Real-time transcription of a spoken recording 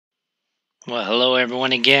Well, hello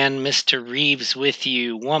everyone again. Mr. Reeves with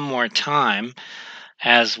you one more time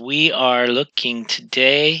as we are looking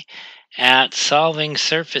today at solving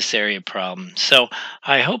surface area problems. So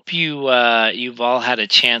I hope you've all had a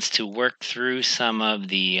chance to work through some of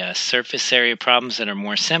the surface area problems that are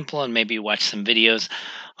more simple, and maybe watch some videos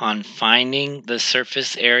on finding the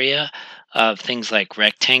surface area of things like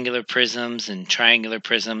rectangular prisms and triangular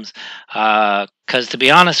prisms. Because to be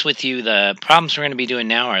honest with you, the problems we're going to be doing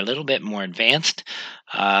now are a little bit more advanced.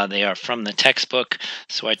 They are from the textbook,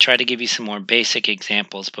 so I try to give you some more basic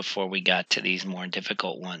examples before we got to these more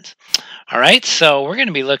difficult ones. All right, so we're going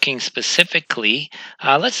to be looking specifically.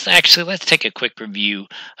 Let's take a quick review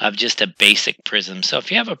of just a basic prism. So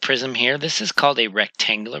if you have a prism here, this is called a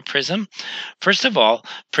rectangular prism. First of all,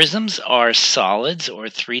 prisms are solids or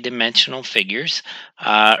three-dimensional figures.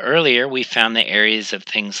 Earlier, we found the areas of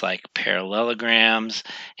things like parallelograms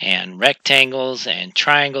and rectangles and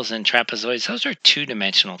triangles and trapezoids. Those are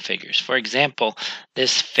two-dimensional figures. For example,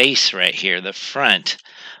 this face right here, the front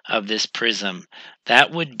of this prism, that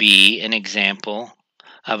would be an example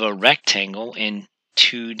of a rectangle in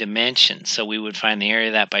two dimensions. So we would find the area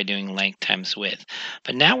of that by doing length times width.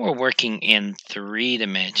 But now we're working in three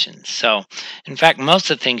dimensions. So in fact, most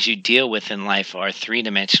of the things you deal with in life are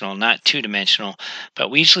three-dimensional, not two-dimensional, but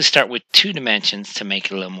we usually start with two dimensions to make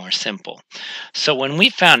it a little more simple. So when we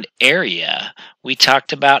found area, we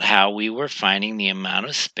talked about how we were finding the amount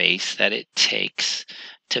of space that it takes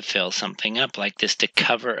to fill something up like this, to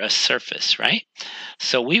cover a surface, right?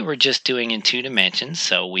 So we were just doing in two dimensions.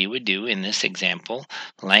 So we would do in this example,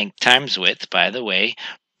 length times width. By the way,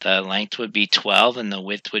 the length would be 12 and the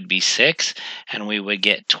width would be 6, and we would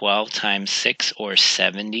get 12 times 6, or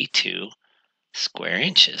 72 square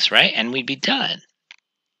inches, right? And we'd be done.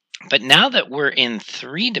 But now that we're in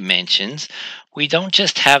three dimensions, we don't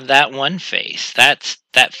just have that one face. That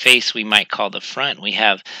face we might call the front. We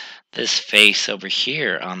have this face over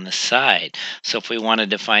here on the side. So if we wanted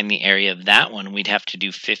to find the area of that one, we'd have to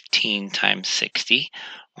do 15 times 60,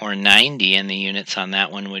 or 90, and the units on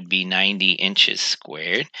that one would be 90 inches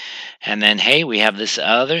squared. And then, hey, we have this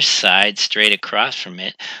other side straight across from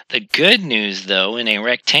it. The good news, though, in a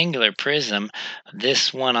rectangular prism,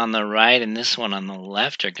 this one on the right and this one on the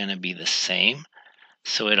left are going to be the same.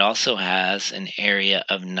 So it also has an area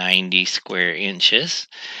of 90 square inches.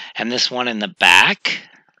 And this one in the back,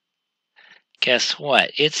 guess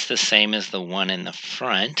what? It's the same as the one in the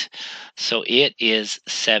front. So it is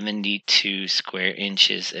 72 square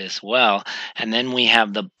inches as well. And then we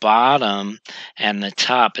have the bottom and the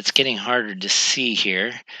top. It's getting harder to see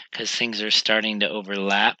here because things are starting to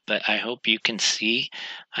overlap, but I hope you can see.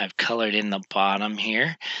 I've colored in the bottom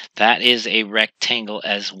here. That is a rectangle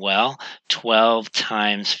as well, 12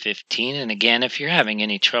 times 15. And again, if you're having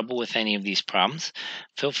any trouble with any of these problems,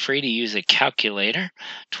 feel free to use a calculator.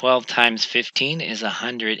 12 times 15 is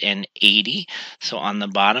 180. So on the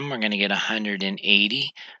bottom, we're going to get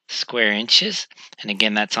 180 square inches. And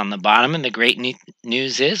again, that's on the bottom. And the great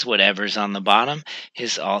news is whatever's on the bottom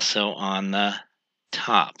is also on the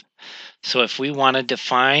top. So if we wanted to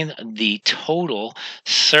find the total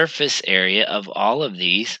surface area of all of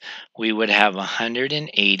these, we would have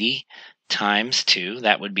 180 times 2.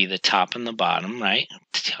 That would be the top and the bottom, right?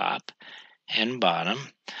 Top and bottom.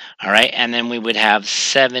 All right, and then we would have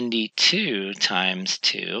 72 times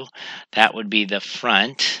 2. That would be the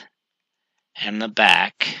front and the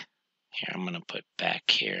back. Here, I'm going to put back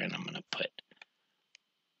here, and I'm going to put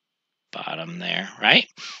bottom there, right?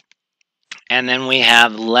 And then we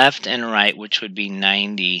have left and right, which would be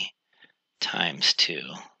 90 times 2.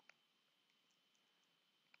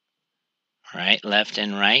 Right, left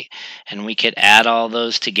and right, and we could add all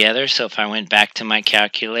those together. So if I went back to my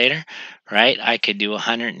calculator, right, I could do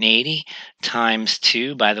 180 times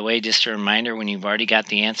 2. By the way, just a reminder, when you've already got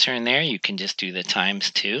the answer in there, you can just do the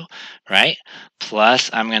times 2, right? Plus,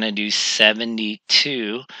 I'm going to do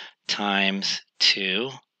 72 times 2.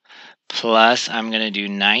 Plus, I'm going to do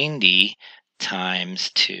 90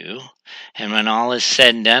 times 2. And when all is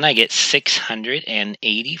said and done, I get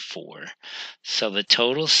 684. So the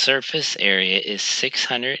total surface area is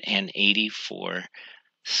 684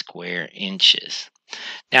 square inches.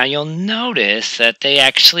 Now you'll notice that they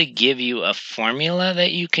actually give you a formula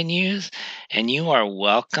that you can use, and you are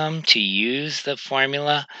welcome to use the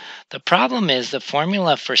formula. The problem is the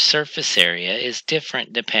formula for surface area is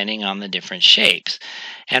different depending on the different shapes.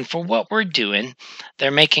 And for what we're doing, they're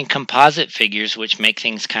making composite figures, which make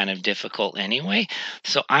things kind of difficult anyway.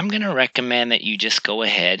 So I'm going to recommend that you just go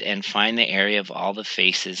ahead and find the area of all the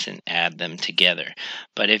faces and add them together.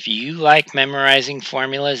 But if you like memorizing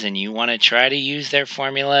formulas and you want to try to use their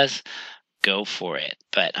formulas, go for it.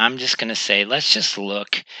 But I'm just going to say, let's just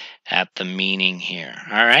look at the meaning here.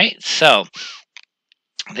 All right, so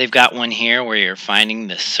they've got one here where you're finding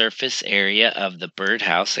the surface area of the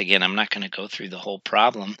birdhouse. Again, I'm not going to go through the whole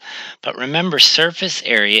problem, but remember, surface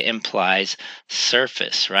area implies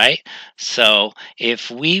surface, right? So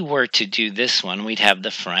if we were to do this one, we'd have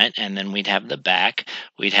the front, and then we'd have the back,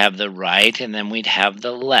 we'd have the right, and then we'd have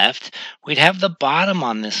the left. We'd have the bottom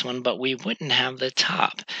on this one, but we wouldn't have the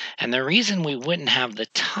top. And the reason we wouldn't have the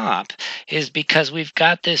top is because we've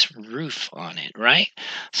got this roof on it, right?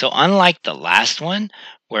 So unlike the last one,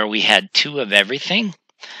 where we had two of everything,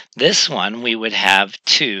 this one we would have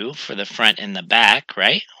two for the front and the back,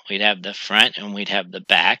 right? We'd have the front and we'd have the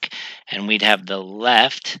back, and we'd have the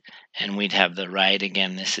left and we'd have the right.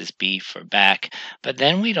 Again, this is B for back, but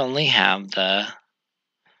then we'd only have the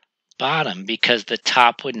bottom because the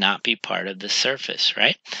top would not be part of the surface,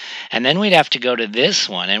 right? And then we'd have to go to this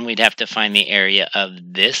one and we'd have to find the area of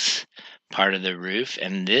this part of the roof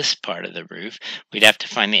and this part of the roof. We'd have to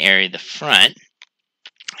find the area of the front,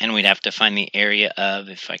 and we'd have to find the area of,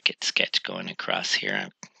 if I could sketch going across here, I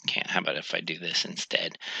can't, how about if I do this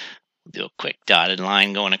instead? We'll do a quick dotted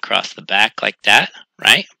line going across the back like that,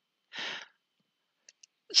 right?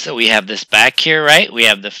 So we have this back here, right? We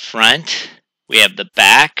have the front, we have the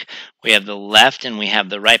back, we have the left, and we have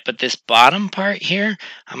the right. But this bottom part here,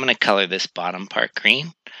 I'm going to color this bottom part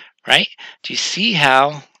green, right? Do you see how,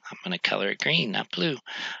 I'm going to color it green, not blue.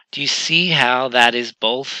 Do you see how that is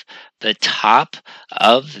both the top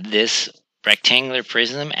of this rectangular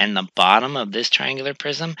prism and the bottom of this triangular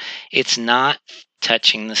prism? It's not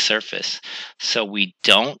touching the surface, so we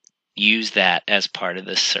don't use that as part of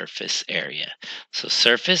the surface area. So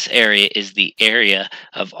surface area is the area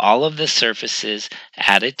of all of the surfaces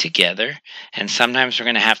added together, and sometimes we're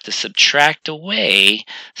going to have to subtract away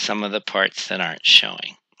some of the parts that aren't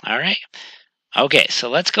showing. All right? Okay, so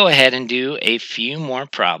let's go ahead and do a few more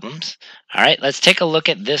problems. All right, let's take a look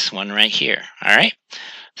at this one right here. All right,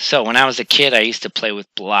 so when I was a kid, I used to play with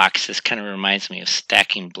blocks. This kind of reminds me of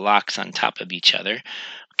stacking blocks on top of each other.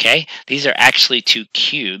 Okay, these are actually two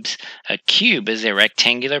cubes. A cube is a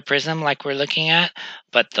rectangular prism like we're looking at,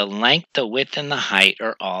 but the length, the width, and the height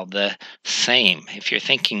are all the same. If you're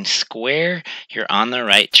thinking square, you're on the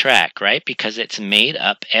right track, right? Because it's made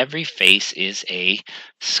up, every face is a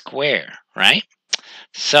square, right?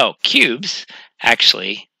 So cubes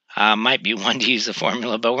actually might be one to use the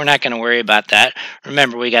formula, but we're not going to worry about that.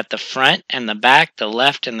 Remember, we got the front and the back, the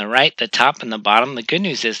left and the right, the top and the bottom. The good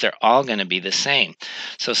news is they're all going to be the same.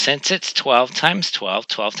 So since it's 12 times 12,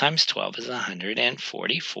 12 times 12 is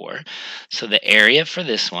 144. So the area for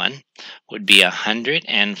this one would be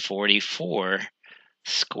 144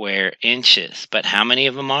 square inches. But how many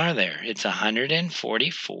of them are there? It's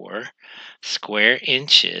 144 square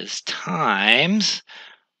inches times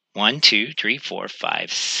 1, 2, 3, 4,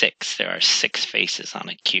 5, 6. There are 6 faces on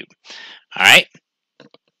a cube. All right.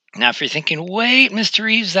 Now, if you're thinking, wait, Mr.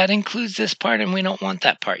 Reeves, that includes this part and we don't want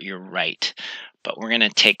that part. You're right. But we're going to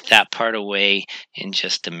take that part away in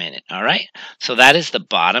just a minute. All right. So that is the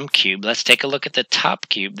bottom cube. Let's take a look at the top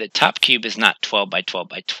cube. The top cube is not 12 by 12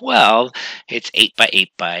 by 12. It's 8 by 8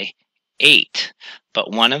 by 8.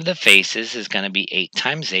 But one of the faces is going to be 8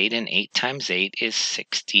 times 8, and 8 times 8 is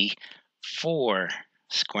 64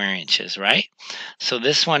 square inches, right? So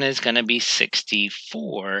this one is going to be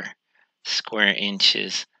 64 square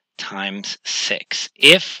inches times 6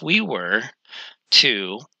 if we were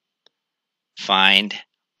to find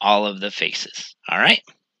all of the faces. All right?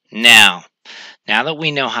 Now that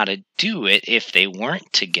we know how to do it, if they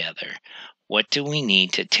weren't together, what do we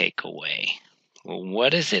need to take away? Well,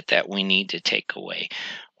 what is it that we need to take away?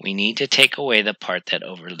 We need to take away the part that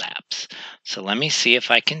overlaps. So let me see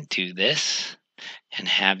if I can do this and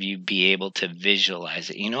have you be able to visualize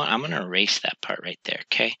it. You know what? I'm going to erase that part right there,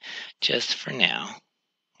 okay? Just for now.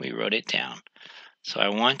 We wrote it down. So I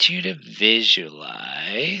want you to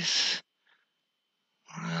visualize.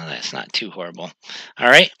 Well, that's not too horrible. All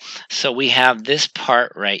right. So we have this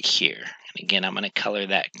part right here. And again, I'm going to color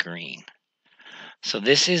that green. So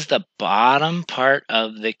this is the bottom part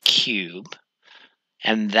of the cube.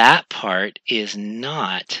 And that part is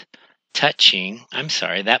not touching,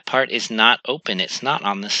 that part is not open. It's not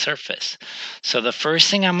on the surface. So the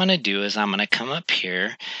first thing I'm going to do is I'm going to come up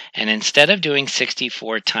here, and instead of doing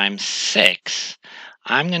 64 times 6,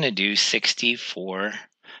 I'm going to do 64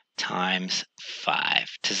 times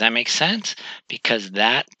 5. Does that make sense? Because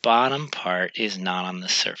that bottom part is not on the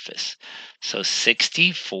surface. So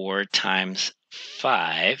 64 times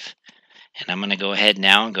 5, and I'm going to go ahead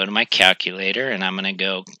now and go to my calculator, and I'm going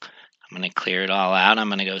I'm going to clear it all out. I'm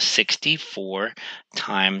going to go 64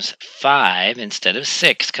 times 5 instead of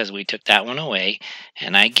 6 because we took that one away,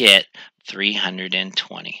 and I get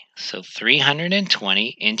 320. So 320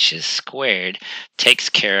 inches squared takes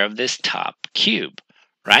care of this top cube,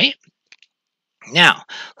 right? Now,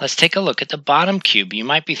 let's take a look at the bottom cube. You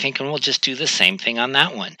might be thinking, well, just do the same thing on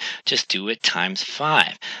that one. Just do it times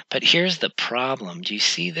 5. But here's the problem. Do you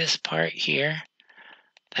see this part here?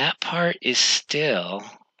 That part is still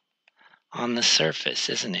on the surface,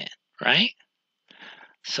 isn't it? Right?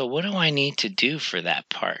 So what do I need to do for that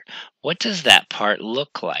part? What does that part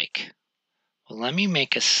look like? Well, let me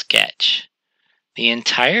make a sketch. The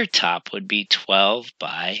entire top would be 12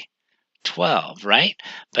 by 12, right?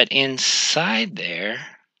 But inside there,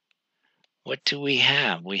 what do we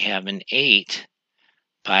have? We have an 8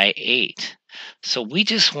 by 8. So we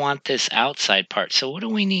just want this outside part. So what do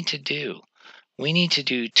we need to do? We need to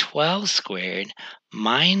do 12 squared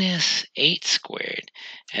minus 8 squared.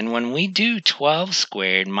 And when we do 12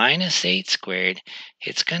 squared minus 8 squared,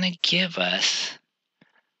 it's going to give us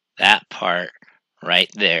that part right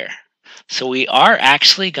there. So we are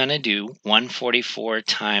actually going to do 144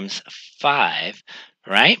 times 5,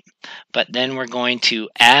 right? But then we're going to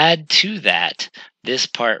add to that this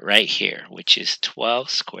part right here, which is 12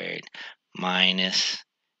 squared minus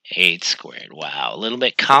 8 squared. Wow, a little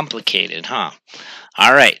bit complicated, huh?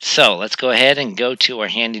 All right, so let's go ahead and go to our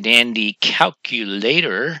handy-dandy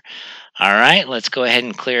calculator. All right, let's go ahead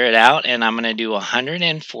and clear it out, and I'm going to do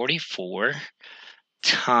 144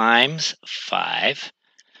 times 5,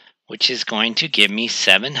 which is going to give me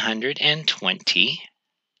 720.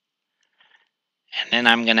 And then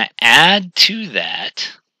I'm going to add to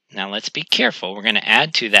that, now let's be careful, we're going to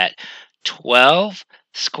add to that 12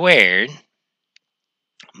 squared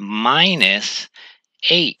minus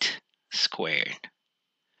 8 squared.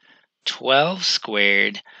 12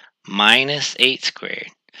 squared minus 8 squared.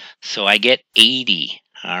 So I get 80,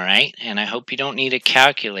 all right? And I hope you don't need a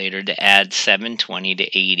calculator to add 720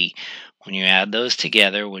 to 80. When you add those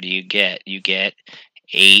together, what do you get? You get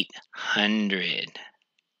 800.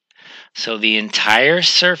 So the entire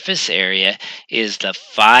surface area is the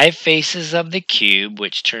 5 faces of the cube,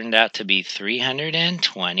 which turned out to be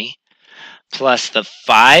 320, plus the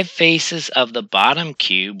 5 faces of the bottom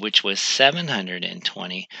cube, which was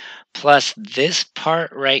 720, plus this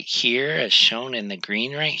part right here, as shown in the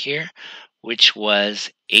green right here, which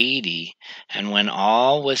was 80. And when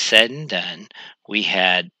all was said and done, we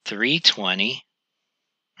had 320,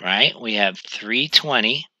 right? We have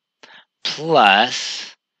 320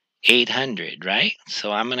 plus 800, right?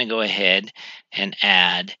 So I'm going to go ahead and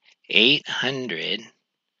add 800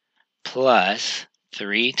 plus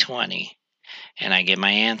 320. And I get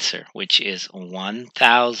my answer, which is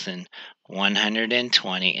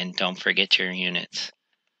 1,120. And don't forget your units.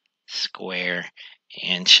 Square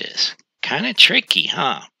inches. Kind of tricky,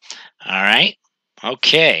 huh? All right.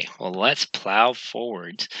 Okay. Well, let's plow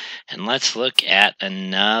forwards and let's look at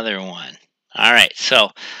another one. All right.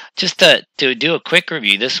 So just to do a quick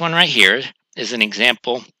review, this one right here is an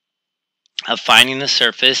example of finding the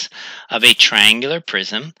surface of a triangular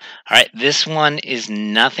prism. All right, this one is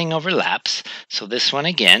nothing overlaps. So this one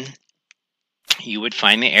again, you would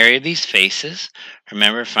find the area of these faces.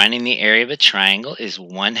 Remember, finding the area of a triangle is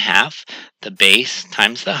 1/2 the base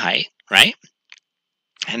times the height, right?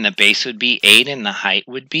 And the base would be 8 and the height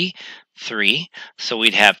would be 3. So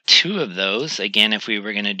we'd have 2 of those. Again, if we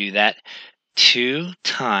were going to do that, 2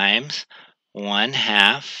 times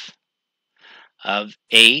 1/2 of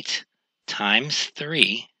 8 times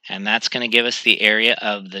 3, and that's going to give us the area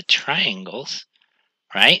of the triangles,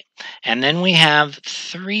 right? And then we have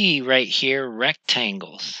 3 right here,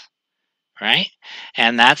 rectangles, right?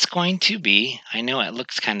 And that's going to be, I know it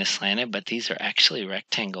looks kind of slanted, but these are actually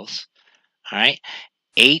rectangles, all right?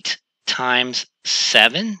 8 times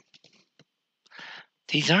 7.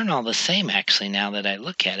 These aren't all the same, actually, now that I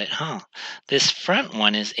look at it, huh? This front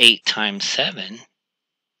one is 8 times 7,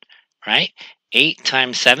 right? 8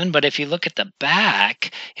 times 7, but if you look at the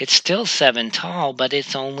back, it's still 7 tall, but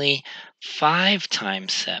it's only 5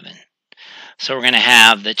 times 7. So we're going to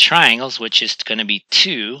have the triangles, which is going to be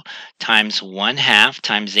 2 times 1/2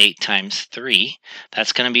 times 8 times 3.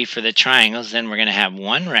 That's going to be for the triangles. Then we're going to have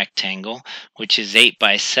one rectangle, which is 8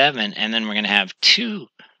 by 7, and then we're going to have 2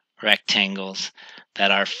 rectangles that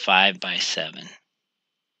are 5 by 7.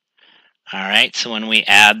 All right, so when we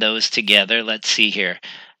add those together, let's see here.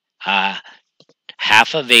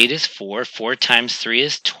 1/2 of 8 is 4. 4 times 3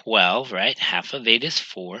 is 12, right? 1/2 of 8 is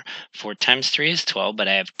 4. 4 times 3 is 12, but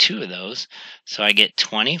I have 2 of those. So I get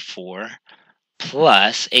 24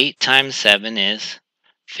 plus 8 times 7 is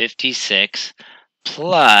 56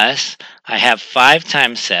 plus I have 5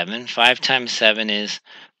 times 7. 5 times 7 is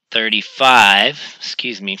 35.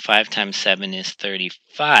 Excuse me, 5 times 7 is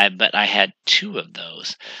 35, but I had 2 of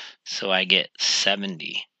those, so I get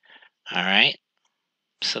 70. All right.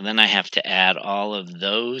 So then I have to add all of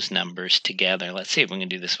those numbers together. Let's see if we can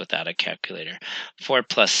do this without a calculator. 4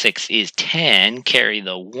 plus 6 is 10. Carry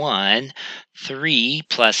the 1. 3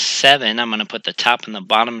 plus 7. I'm going to put the top and the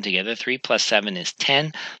bottom together. 3 plus 7 is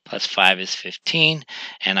 10. Plus 5 is 15.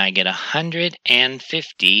 And I get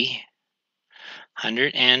 150.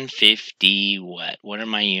 150 what? What are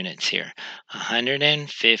my units here?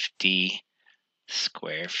 150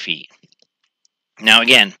 square feet. Now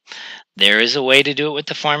again, there is a way to do it with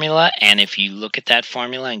the formula, and if you look at that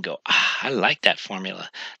formula and go, I like that formula,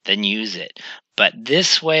 then use it. But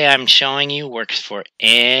this way I'm showing you works for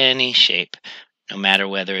any shape, no matter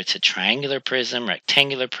whether it's a triangular prism,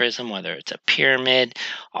 rectangular prism, whether it's a pyramid,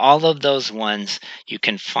 all of those ones, you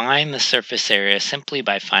can find the surface area simply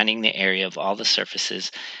by finding the area of all the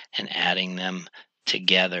surfaces and adding them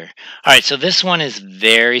together. All right, so this one is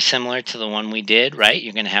very similar to the one we did, right?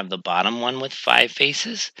 You're going to have the bottom one with 5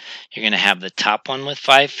 faces. You're going to have the top one with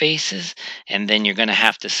 5 faces, and then you're going to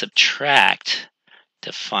have to subtract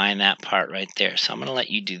to find that part right there. So I'm going to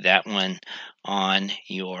let you do that one on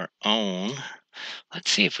your own.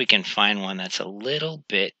 Let's see if we can find one that's a little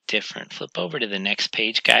bit different. Flip over to the next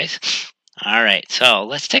page, guys. All right, so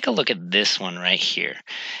let's take a look at this one right here.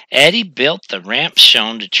 Eddie built the ramp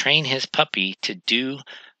shown to train his puppy to do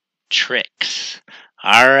tricks.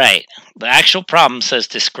 All right, the actual problem says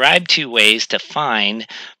describe 2 ways to find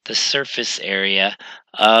the surface area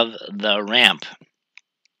of the ramp.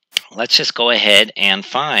 Let's just go ahead and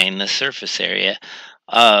find the surface area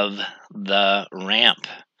of the ramp.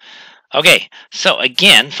 Okay, so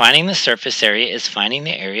again, finding the surface area is finding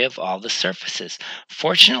the area of all the surfaces.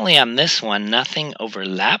 Fortunately, on this one, nothing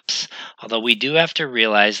overlaps, although we do have to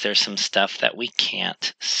realize there's some stuff that we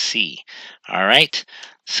can't see. All right,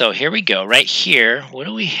 so here we go. Right here, what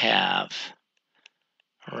do we have?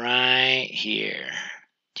 Right here.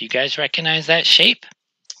 Do you guys recognize that shape?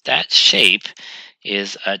 That shape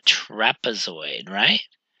is a trapezoid, right?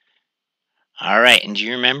 All right, and do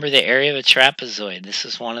you remember the area of a trapezoid? This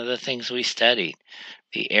is one of the things we studied.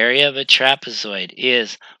 The area of a trapezoid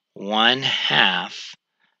is 1/2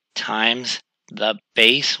 times the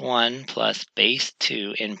base 1 plus base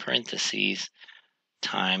 2 in parentheses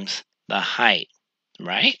times the height,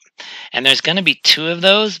 right? And there's going to be 2 of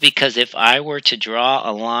those because if I were to draw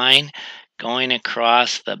a line going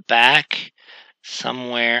across the back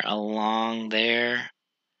somewhere along there,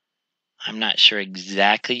 I'm not sure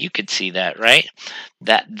exactly. You could see that, right?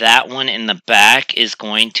 That one in the back is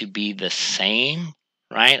going to be the same,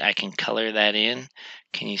 right? I can color that in.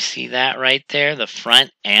 Can you see that right there? The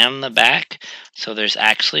front and the back. So there's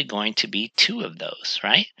actually going to be 2 of those,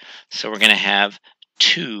 right? So we're going to have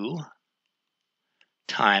 2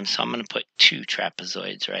 times. So I'm going to put 2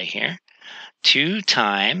 trapezoids right here. 2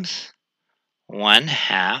 times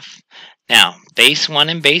 1/2. Now, base 1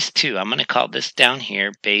 and base 2, I'm going to call this down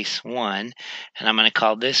here base 1, and I'm going to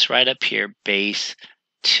call this right up here base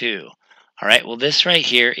 2. All right, well, this right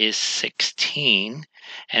here is 16,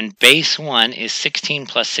 and base 1 is 16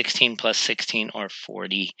 plus 16 plus 16, or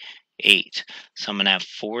 48. So I'm going to have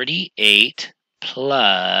 48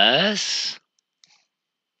 plus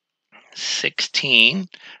 16,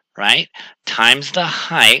 right, times the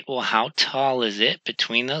height. Well, how tall is it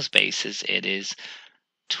between those bases? It is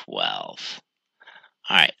 12.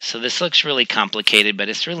 All right, so this looks really complicated, but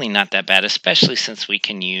it's really not that bad, especially since we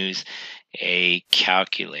can use a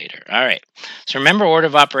calculator. All right, so remember order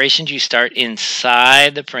of operations, you start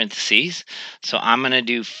inside the parentheses. So I'm going to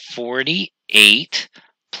do 48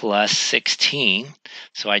 plus 16.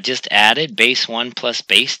 So I just added base 1 plus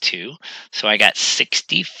base 2. So I got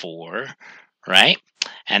 64, right?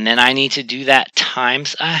 And then I need to do that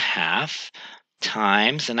times 1/2.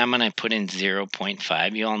 Times, and I'm going to put in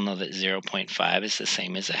 0.5. You all know that 0.5 is the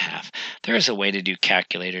same as 1/2. There is a way to do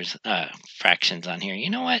calculators, fractions on here. You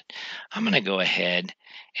know what? I'm going to go ahead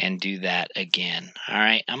and do that again. All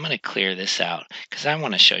right, I'm going to clear this out because I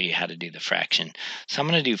want to show you how to do the fraction. So I'm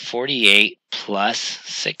going to do 48 plus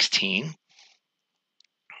 16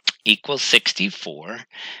 equals 64,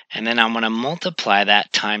 and then I'm going to multiply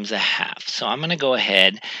that times 1/2. So I'm going to go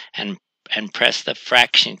ahead and press the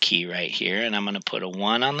fraction key right here, and I'm going to put a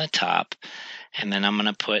 1 on the top, and then I'm going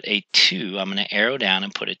to put a 2. I'm going to arrow down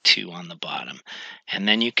and put a 2 on the bottom. And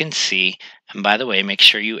then you can see, and by the way, make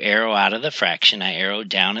sure you arrow out of the fraction. I arrow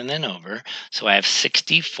down and then over. So I have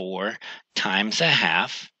 64 times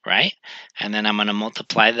 1/2, right? And then I'm going to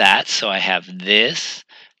multiply that. So I have this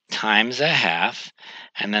times a half,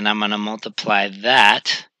 and then I'm going to multiply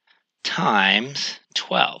that times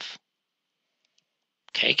 12.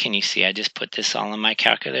 Okay, can you see I just put this all in my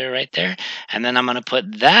calculator right there? And then I'm going to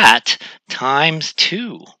put that times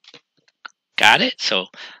 2. Got it? So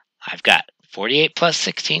I've got 48 plus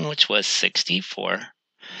 16, which was 64,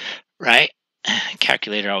 right?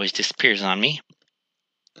 Calculator always disappears on me.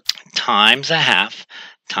 Times a half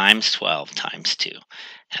times 12 times 2.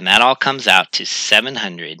 And that all comes out to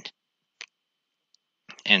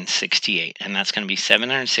 768. And that's going to be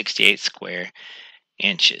 768 square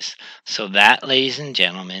inches. So that, ladies and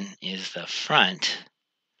gentlemen, is the front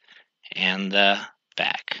and the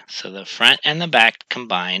back. So the front and the back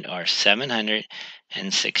combined are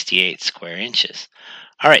 768 square inches.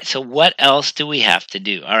 All right, so what else do we have to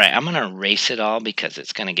do? All right, I'm going to erase it all because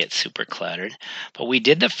it's going to get super cluttered. But we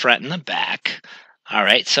did the front and the back. All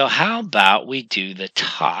right, so how about we do the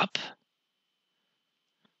top?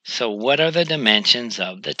 So what are the dimensions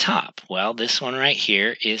of the top? Well, this one right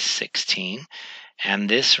here is 16. And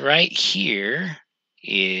this right here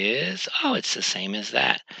is, oh, it's the same as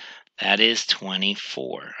that. That is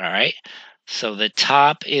 24, all right? So the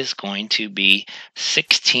top is going to be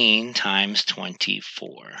 16 times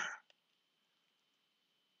 24.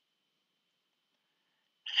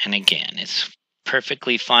 And again, it's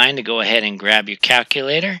perfectly fine to go ahead and grab your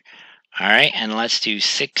calculator. All right, and let's do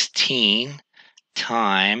 16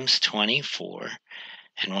 times 24.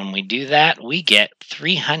 And when we do that, we get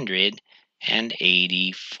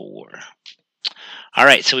 384. All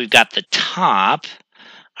right, so we've got the top.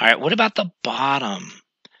 All right, what about the bottom?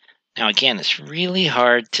 Now, again, it's really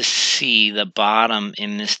hard to see the bottom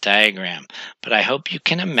in this diagram, but I hope you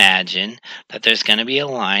can imagine that there's going to be a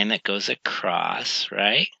line that goes across,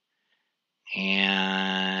 right?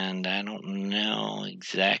 And I don't know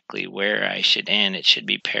exactly where I should end. It should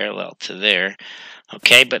be parallel to there.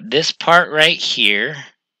 Okay, but this part right here,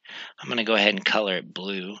 I'm going to go ahead and color it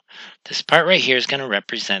blue. This part right here is going to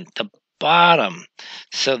represent the bottom.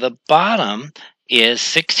 So the bottom is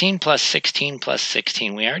 16 plus 16 plus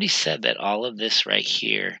 16. We already said that all of this right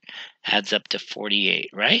here adds up to 48,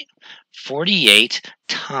 right? 48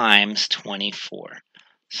 times 24.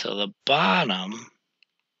 So the bottom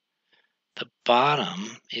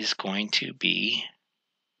is going to be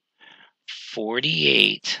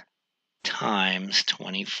 48 times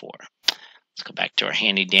 24. Let's go back to our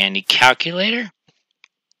handy dandy calculator.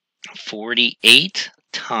 48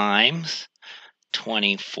 times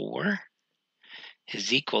 24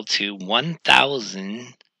 is equal to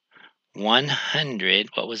 1,100,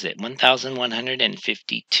 what was it?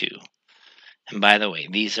 1,152. And by the way,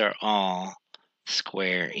 these are all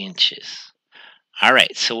square inches. All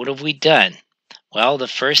right, so what have we done? Well, the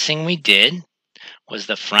first thing we did was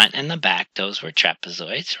the front and the back. Those were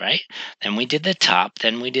trapezoids, right? Then we did the top,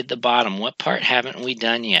 then we did the bottom. What part haven't we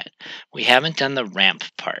done yet? We haven't done the ramp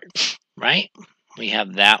part, right? We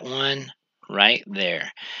have that one right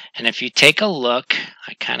there. And if you take a look,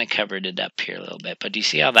 I kind of covered it up here a little bit, but do you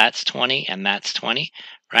see how that's 20 and that's 20,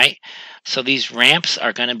 right? So these ramps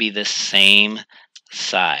are going to be the same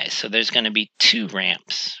size. So there's going to be 2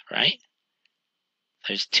 ramps, right?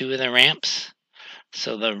 There's 2 of the ramps.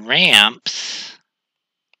 So the ramps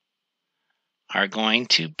are going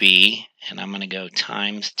to be, and I'm going to go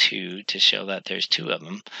times 2 to show that there's 2 of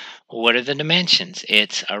them. Well, what are the dimensions?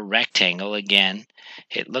 It's a rectangle again.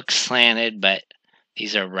 It looks slanted, but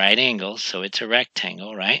these are right angles, so it's a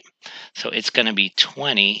rectangle, right? So it's going to be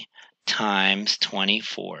 20 times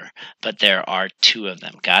 24, but there are 2 of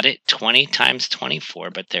them. Got it? 20 times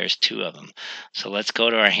 24, but there's 2 of them. So let's go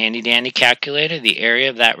to our handy dandy calculator. The area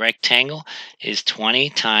of that rectangle is 20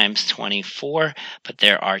 times 24, but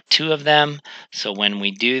there are 2 of them. So when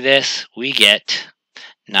we do this, we get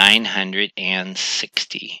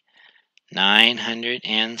 960.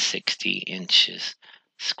 960 inches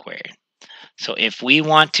squared. So if we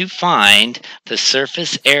want to find the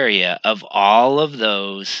surface area of all of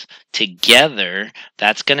those together,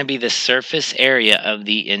 that's going to be the surface area of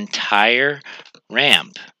the entire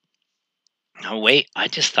ramp. Oh, wait, I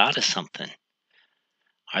just thought of something.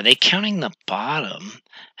 Are they counting the bottom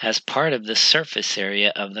as part of the surface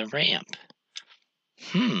area of the ramp?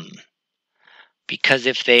 Because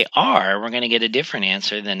if they are, we're going to get a different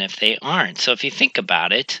answer than if they aren't. So if you think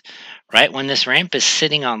about it, right, when this ramp is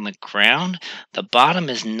sitting on the ground, the bottom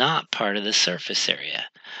is not part of the surface area.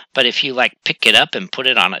 But if you like pick it up and put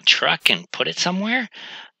it on a truck and put it somewhere,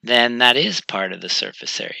 then that is part of the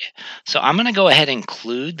surface area. So I'm going to go ahead and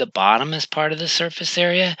include the bottom as part of the surface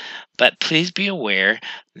area, but please be aware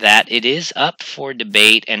that it is up for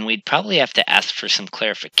debate, and we'd probably have to ask for some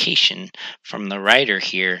clarification from the writer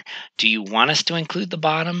here. Do you want us to include the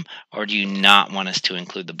bottom, or do you not want us to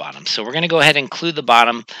include the bottom? So we're going to go ahead and include the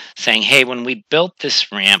bottom, saying, hey, when we built this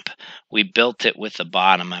ramp, we built it with the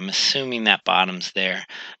bottom. I'm assuming that bottom's there.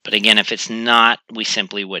 But again, if it's not, we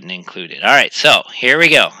simply wouldn't include it. All right, so here we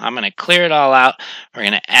go. I'm going to clear it all out. We're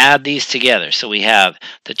going to add these together. So we have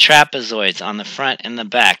the trapezoids on the front and the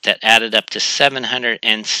back that added up to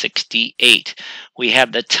 768. We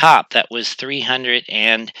have the top that was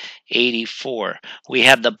 384. We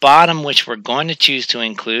have the bottom, which we're going to choose to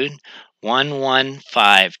include,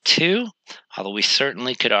 1152, although we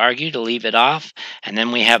certainly could argue to leave it off. And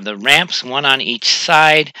then we have the ramps, one on each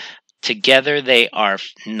side. Together they are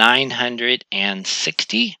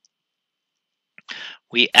 960.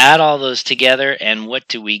 We add all those together, and what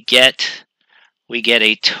do we get? We get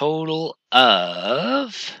a total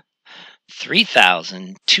of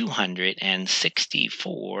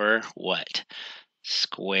 3,264 what?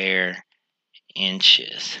 Square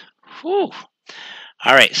inches. Whew.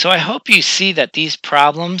 All right, so I hope you see that these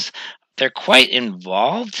problems, they're quite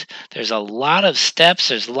involved. There's a lot of steps.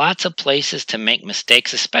 There's lots of places to make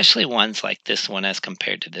mistakes, especially ones like this one as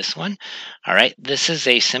compared to this one. All right, this is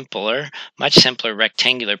a much simpler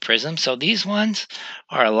rectangular prism. So these ones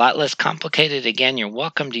are a lot less complicated. Again, you're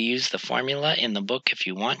welcome to use the formula in the book if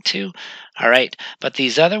you want to. All right, but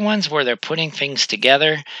these other ones where they're putting things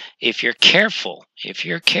together, if you're careful, you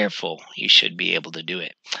should be able to do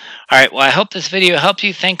it. All right, well, I hope this video helped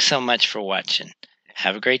you. Thanks so much for watching.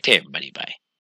 Have a great day, everybody. Bye.